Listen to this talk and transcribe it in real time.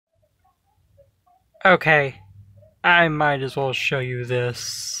Okay, I might as well show you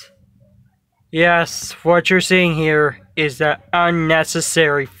this. Yes, what you're seeing here is that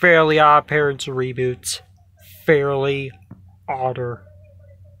unnecessary Fairly Oddparents reboot. Fairly Odder.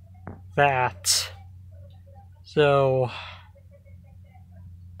 That. So...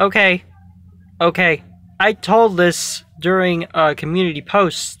 Okay. I told this during a community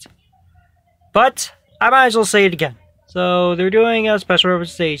post, but I might as well say it again. So, they're doing a special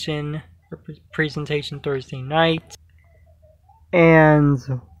presentation Thursday night. And,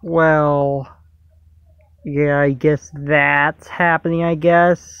 well... yeah, I guess that's happening, I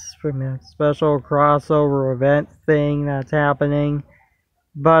guess. From a special crossover event thing that's happening.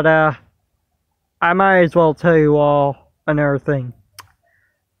 But, I might as well tell you all another thing.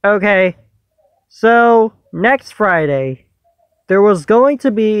 Okay, so, next Friday, there was going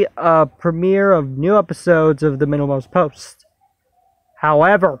to be a premiere of new episodes of the Middlemost Post.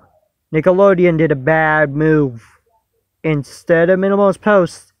 However, Nickelodeon did a bad move. Instead of Middlemost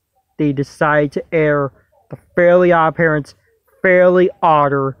Post, they decided to air the Fairly Oddparents Fairly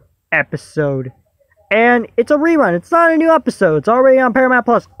Odder episode. And it's a rerun. It's not a new episode. It's already on Paramount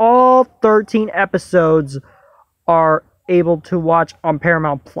Plus. All 13 episodes are able to watch on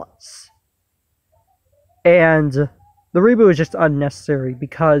Paramount Plus. And the reboot is just unnecessary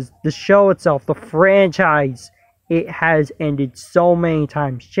because the show itself, the franchise, it has ended so many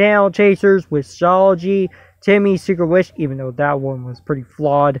times. Channel Chasers, Wishology, Timmy's Secret Wish, even though that one was pretty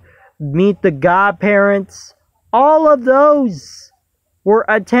flawed. Meet the Godparents. All of those were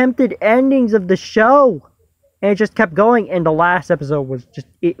attempted endings of the show. And it just kept going. And the last episode was just,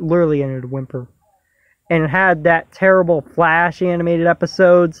 it literally ended a whimper. And it had that terrible Flash animated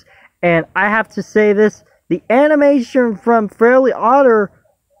episodes. And I have to say this, the animation from Fairly Odder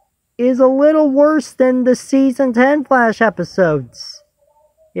is a little worse than the Season 10 Flash episodes.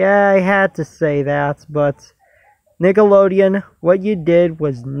 Yeah, I had to say that, but Nickelodeon, what you did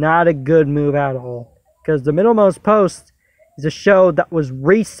was not a good move at all. Because the Middlemost Post is a show that was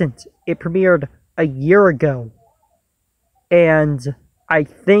recent. It premiered a year ago. And I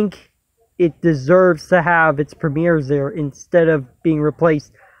think it deserves to have its premieres there instead of being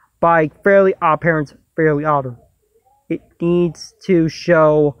replaced by Fairly Oddparents Fairly Odder. It needs to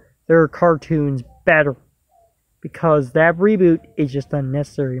show their cartoons better. Because that reboot is just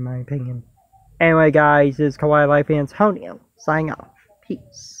unnecessary in my opinion. Anyway guys, this is Kawaii Life Fans Honio, signing off.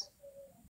 Peace.